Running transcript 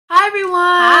everyone!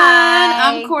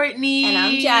 Hi! I'm Courtney. And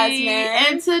I'm Jasmine.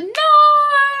 And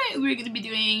tonight we're going to be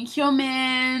doing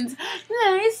Hyomin's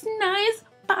Nice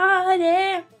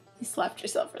Body. You slapped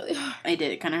yourself really hard. I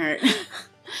did, it kind of hurt.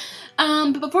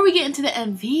 But before we get into the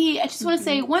MV, I just want to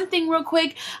say one thing real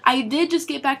quick. I did just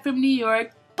get back from New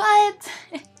York, but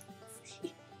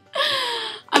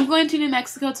I'm going to New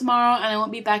Mexico tomorrow and I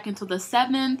won't be back until the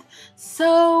 7th.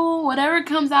 So whatever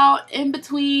comes out in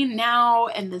between now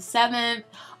and the 7th,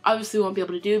 obviously won't be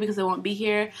able to do because I won't be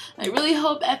here. I really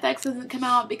hope FX doesn't come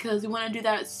out because we want to do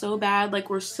that so bad. Like,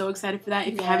 we're so excited for that.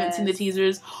 If you haven't seen the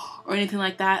teasers or anything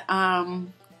like that,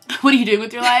 what are you doing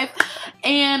with your life?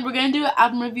 And we're going to do an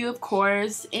album review, of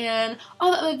course, and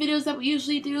all the other videos that we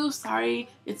usually do. Sorry,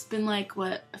 it's been like,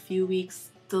 what, a few weeks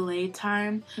delay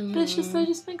time, but it's just I've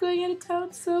just been going out of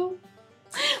town, so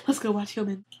let's go watch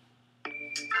Hyomin.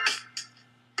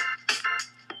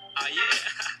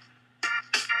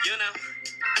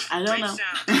 I don't know.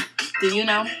 Do you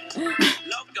know?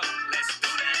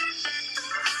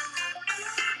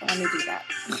 Let me do that.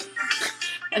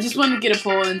 I just wanted to get a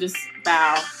poll and just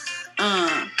bow.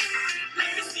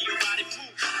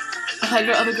 That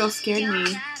other girl scared me.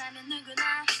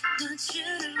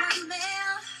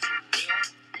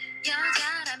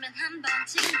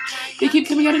 They keep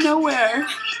coming out of nowhere.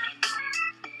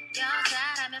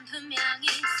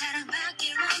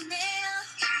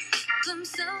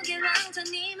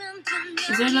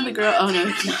 Is there another girl? Oh no,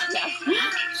 there's not.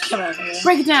 Come on, man.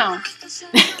 Break it down.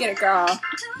 Get it, girl.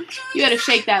 You gotta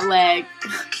shake that leg.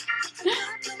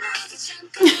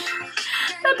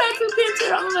 That backwards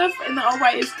dancer on the left and the all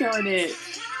white is killing it.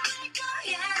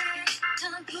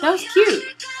 That was cute.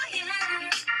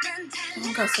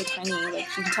 That girl's so tiny.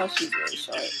 Like, you can tell she's really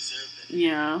short.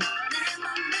 Yeah.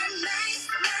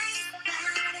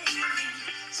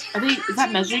 Is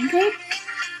that measuring tape?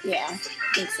 Yeah, I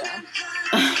think so.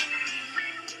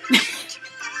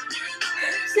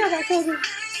 See how that goes?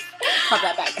 Pop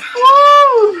that back.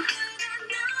 Woo!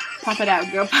 Pop it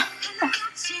out, girl.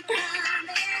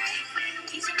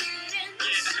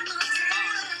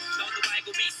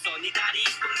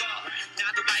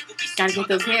 Gotta get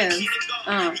those hands.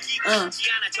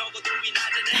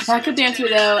 Backup dancer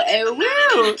though.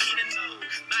 Woo!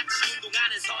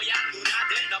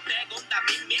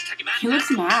 He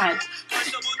looks mad.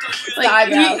 Like,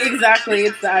 the eyebrows. Exactly,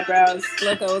 it's the eyebrows.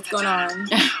 Look at what's going on.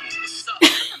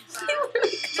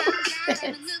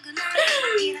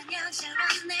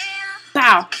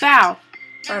 Bow, bow.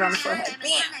 Right on the forehead.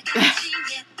 Bam.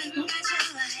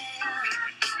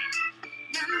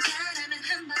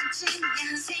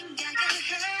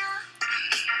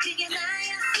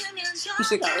 You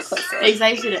should go closer.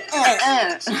 Exactly.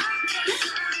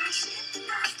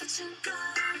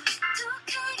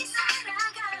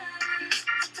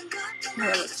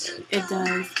 It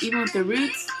does. Even with the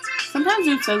roots. Sometimes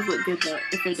roots does look good though,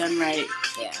 if they're done right.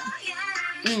 Yeah.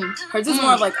 Hers is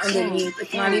more of like underneath.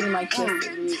 It's not even like just the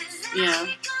roots. Yeah.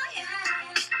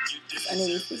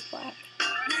 Underneath is black.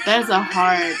 That is a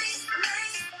hard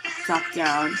drop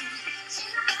down.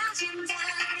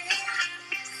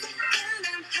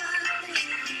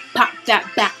 Pop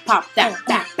that back, pop that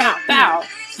back, bow, bow.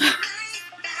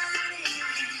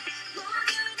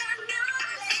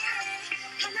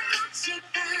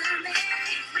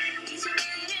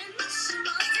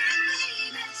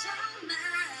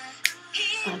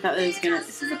 I thought it was gonna.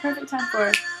 This is the perfect time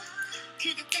for.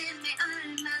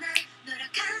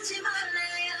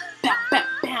 Bow, bow,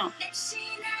 bow.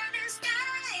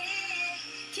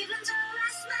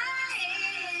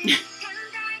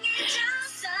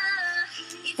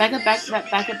 Back up, back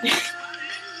up, back up.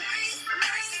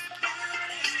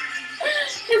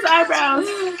 His eyebrows.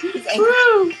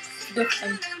 Woo!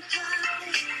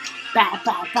 Bow,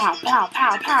 bow, bow, pow,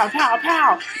 pow, pow, pow,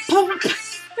 pow.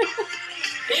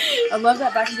 I love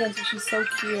that back dancer. She's so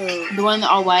cute. The one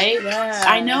all white? Yeah.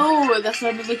 I know. That's what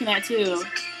I've been looking at too.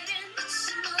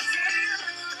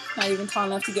 Not even tall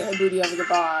enough to get her booty over the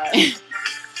bar. It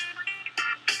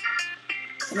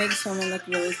makes someone look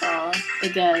really tall.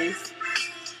 It does.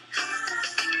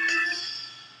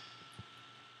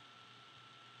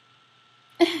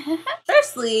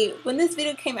 Firstly, when this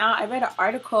video came out, I read an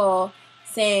article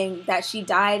saying that she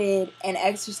dieted and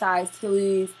exercised to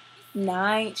lose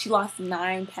she lost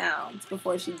 9 pounds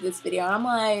before she did this video. And I'm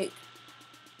like,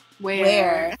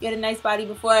 where? You had a nice body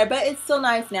before, but it's still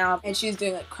nice now. And she was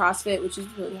doing like CrossFit, which is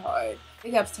really hard.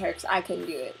 Big ups to her because I couldn't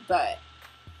do it. But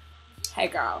hey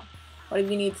girl,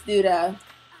 whatever you need to do to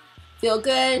feel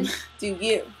good, do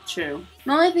you. True.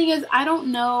 The only thing is, I don't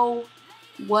know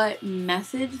what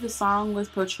message the song was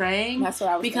portraying. That's what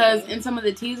I was because thinking. in some of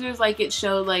the teasers, like, it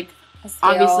showed like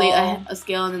obviously a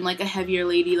scale, and then like a heavier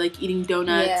lady like eating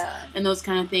donuts and those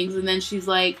kind of things, and then she's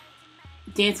like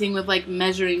dancing with like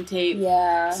measuring tape.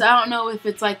 Yeah. So I don't know if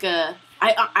it's like a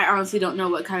I honestly don't know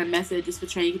what kind of message it's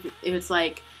portraying. If it's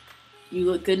like you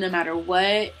look good no matter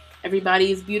what,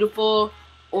 everybody is beautiful,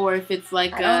 or if it's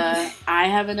like I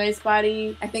have a nice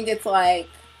body. I think it's like,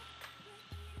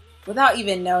 without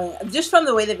even knowing, just from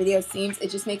the way the video seems,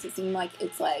 it just makes it seem like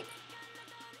it's like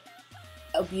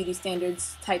a beauty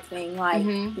standards type thing, like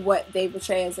what they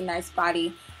portray as a nice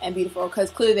body and beautiful, because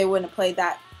clearly they wouldn't have played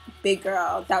that big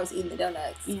girl that was eating the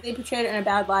donuts. They portrayed it in a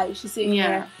bad light. She's sitting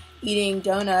there eating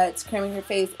donuts, cramming her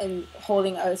face, and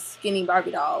holding a skinny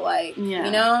Barbie doll. Like, you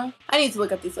know? I need to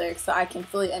look up these lyrics so I can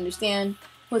fully understand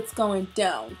what's going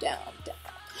down, down, down.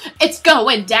 It's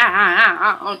going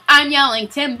down. I'm yelling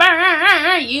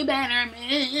timber. You better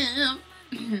move.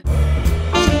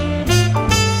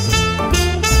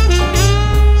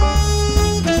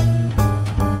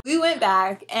 We went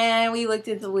back and we looked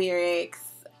at the lyrics.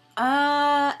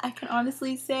 I can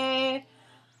honestly say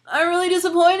I'm really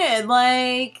disappointed.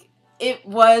 Like, it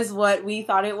was what we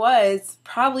thought it was.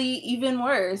 Probably even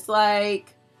worse.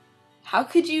 Like, how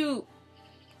could you...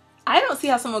 I don't see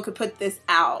how someone could put this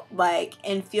out, like,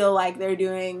 and feel like they're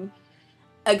doing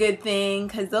a good thing,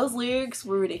 because those lyrics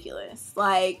were ridiculous.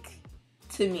 Like,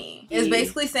 to me. It was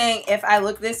basically saying, if I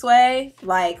look this way,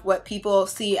 like, what people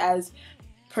see as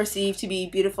perceived to be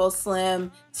beautiful,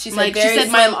 slim. She said, like, very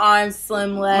slim arms,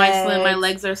 slim legs. My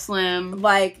legs are slim.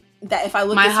 Like, that if I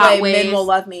look this way, men will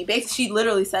love me. Basically, she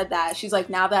literally said that. She's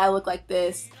like, now that I look like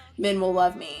this, men will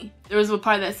love me. There was a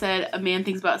part that said, a man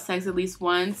thinks about sex at least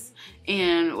once,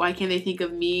 and why can't they think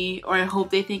of me? Or I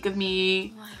hope they think of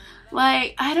me.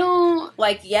 Like, I don't...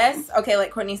 Like, yes, okay,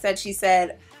 like Courtney said, she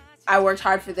said, I worked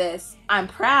hard for this. I'm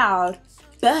proud,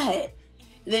 but...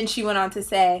 Then she went on to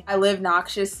say, I live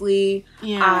noxiously.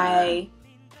 Yeah.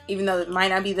 Even though it might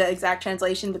not be the exact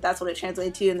translation, but that's what it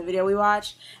translated to in the video we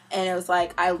watched. And it was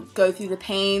like, I go through the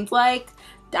pains. Like,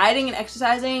 dieting and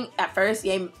exercising, at first,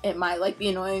 yeah, it might, like, be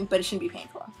annoying, but it shouldn't be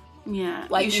painful. Yeah.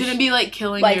 Like, you shouldn't be, like,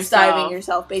 killing yourself. Like, starving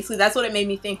yourself, basically. That's what it made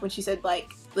me think when she said,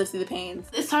 like, live through the pains.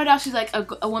 It started out, she's like,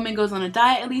 a woman goes on a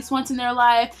diet at least once in their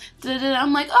life.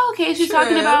 I'm like, oh, okay, she's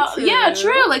talking about,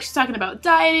 true. Like, she's talking about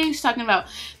dieting, she's talking about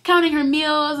counting her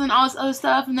meals and all this other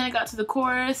stuff. And then it got to the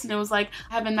chorus, and it was like,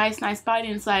 I have a nice body.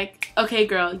 And it's like, okay,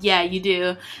 girl, yeah, you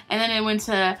do. And then it went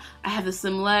to, I have the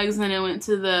slim legs, and then it went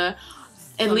to the...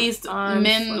 At least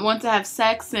men want to have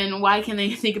sex, and why can they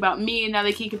think about me, and now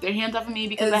they can't get their hands off of me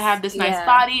because I have this nice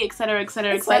body, etc.,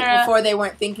 etc., etc. Like before they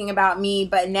weren't thinking about me,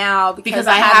 but now because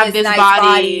I have this nice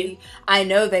body, I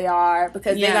know they are,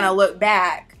 because they're gonna look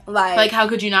back. Like, how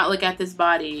could you not look at this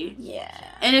body? Yeah.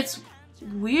 And it's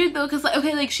weird though, because like,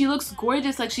 okay, like, she looks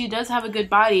gorgeous, like, she does have a good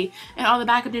body, and all the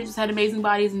backup dancers had amazing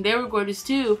bodies, and they were gorgeous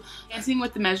too. Dancing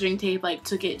with the measuring tape, like,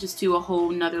 took it just to a whole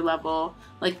nother level.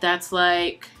 Like, that's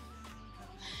like...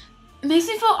 It makes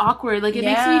me feel awkward. Like, it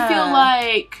makes me feel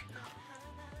like...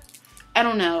 I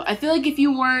don't know. I feel like if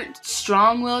you weren't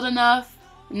strong-willed enough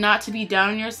not to be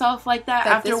down on yourself like that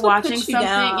after watching something...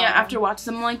 Yeah, after watching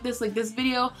something like this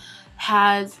video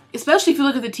has... Especially if you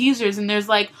look at the teasers and there's,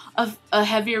 like, a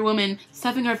heavier woman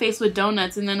stuffing her face with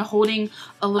donuts and then holding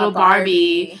a little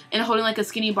Barbie. And holding, like, a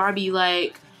skinny Barbie,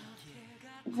 like...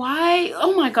 Why?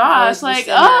 Oh, my gosh. Like,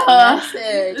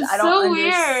 it's so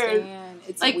weird.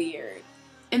 It's like, weird.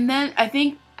 And then, I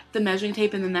think the measuring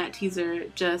tape and then that teaser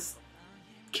just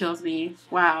kills me.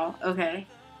 Wow, okay.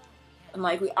 And,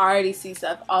 like, we already see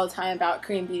stuff all the time about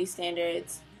Korean beauty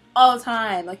standards. All the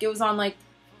time. Like, it was on, like,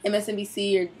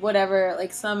 MSNBC or whatever.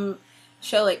 Like, some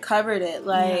show, like, covered it.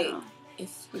 Like,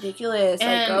 it's ridiculous.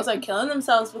 And, like, girls are killing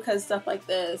themselves because of stuff like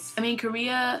this. I mean,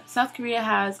 South Korea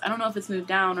has, I don't know if it's moved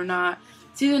down or not,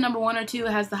 it's either number 1 or 2.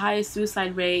 It has the highest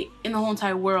suicide rate in the whole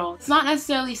entire world. It's not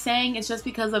necessarily saying it's just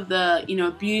because of the, you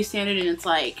know, beauty standard, and it's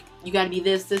like, you gotta be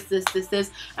this.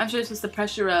 I'm sure it's just the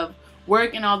pressure of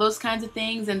work and all those kinds of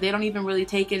things, and they don't even really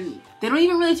too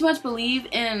much believe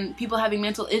in people having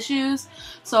mental issues.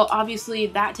 So obviously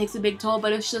that takes a big toll,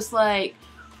 but it's just like,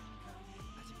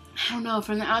 I don't know,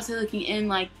 from the outside looking in,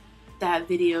 like, that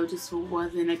video just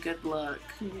wasn't a good look.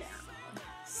 Yeah.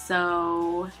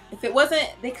 So... If it wasn't,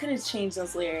 they could have changed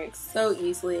those lyrics so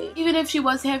easily. Even if she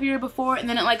was heavier before, and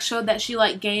then it, like, showed that she,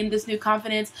 like, gained this new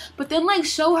confidence, but then, like,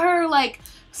 show her, like,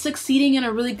 succeeding in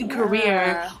a really good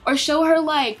career, or show her,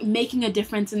 like, making a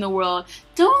difference in the world.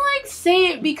 Don't, like, say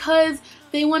it because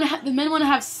they want to the men want to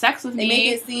have sex with me. They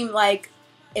make it seem like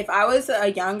if I was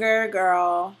a younger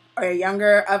girl, or a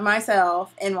younger of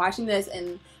myself, and watching this,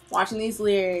 and watching these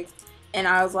lyrics, and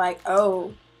I was like,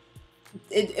 oh...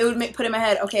 It would put in my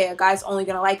head, okay, a guy's only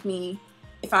gonna like me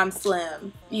if if I'm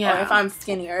slim, yeah, or if I'm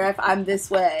skinny, or if I'm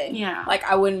this way. Yeah. Like,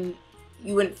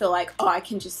 you wouldn't feel like, oh, I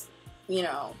can just, you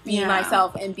know, be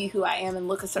myself and be who I am and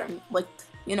look a certain, like,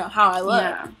 you know, how I look.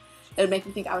 Yeah. It would make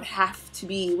me think I would have to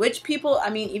be, which people, I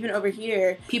mean, even over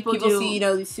here, people do. see, you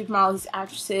know, these supermodels, these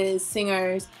actresses,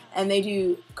 singers, and they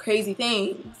do crazy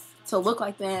things to look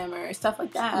like them or stuff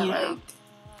like that. Yeah.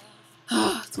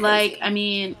 Like, like, I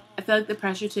mean, I feel like the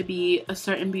pressure to be a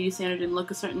certain beauty standard and look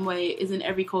a certain way is in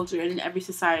every culture and in every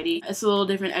society. It's a little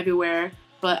different everywhere.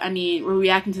 But, I mean, we're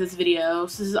reacting to this video,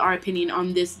 so this is our opinion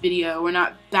on this video. We're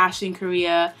not bashing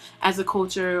Korea as a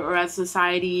culture or as a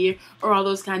society or all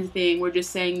those kinds of things. We're just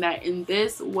saying that in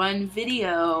this one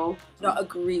video, we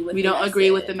don't agree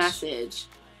with the message.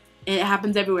 And it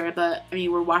happens everywhere, but, I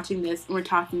mean, we're watching this and we're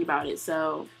talking about it,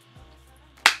 so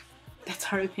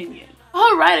that's our opinion.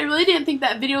 Alright, I really didn't think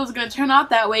that video was going to turn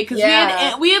out that way, because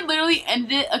we had literally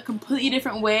ended it a completely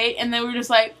different way, and then we were just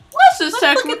like, let's just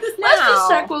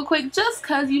check real quick, just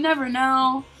because you never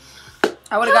know.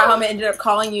 I would have got home and ended up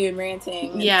calling you and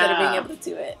ranting instead of being able to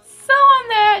do it. So on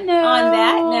that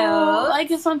note,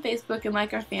 like us on Facebook and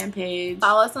like our fan page.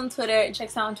 Follow us on Twitter and check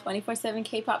us out on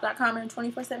 247kpop.com or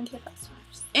 247kpop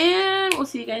stores. And we'll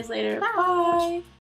see you guys later. Bye.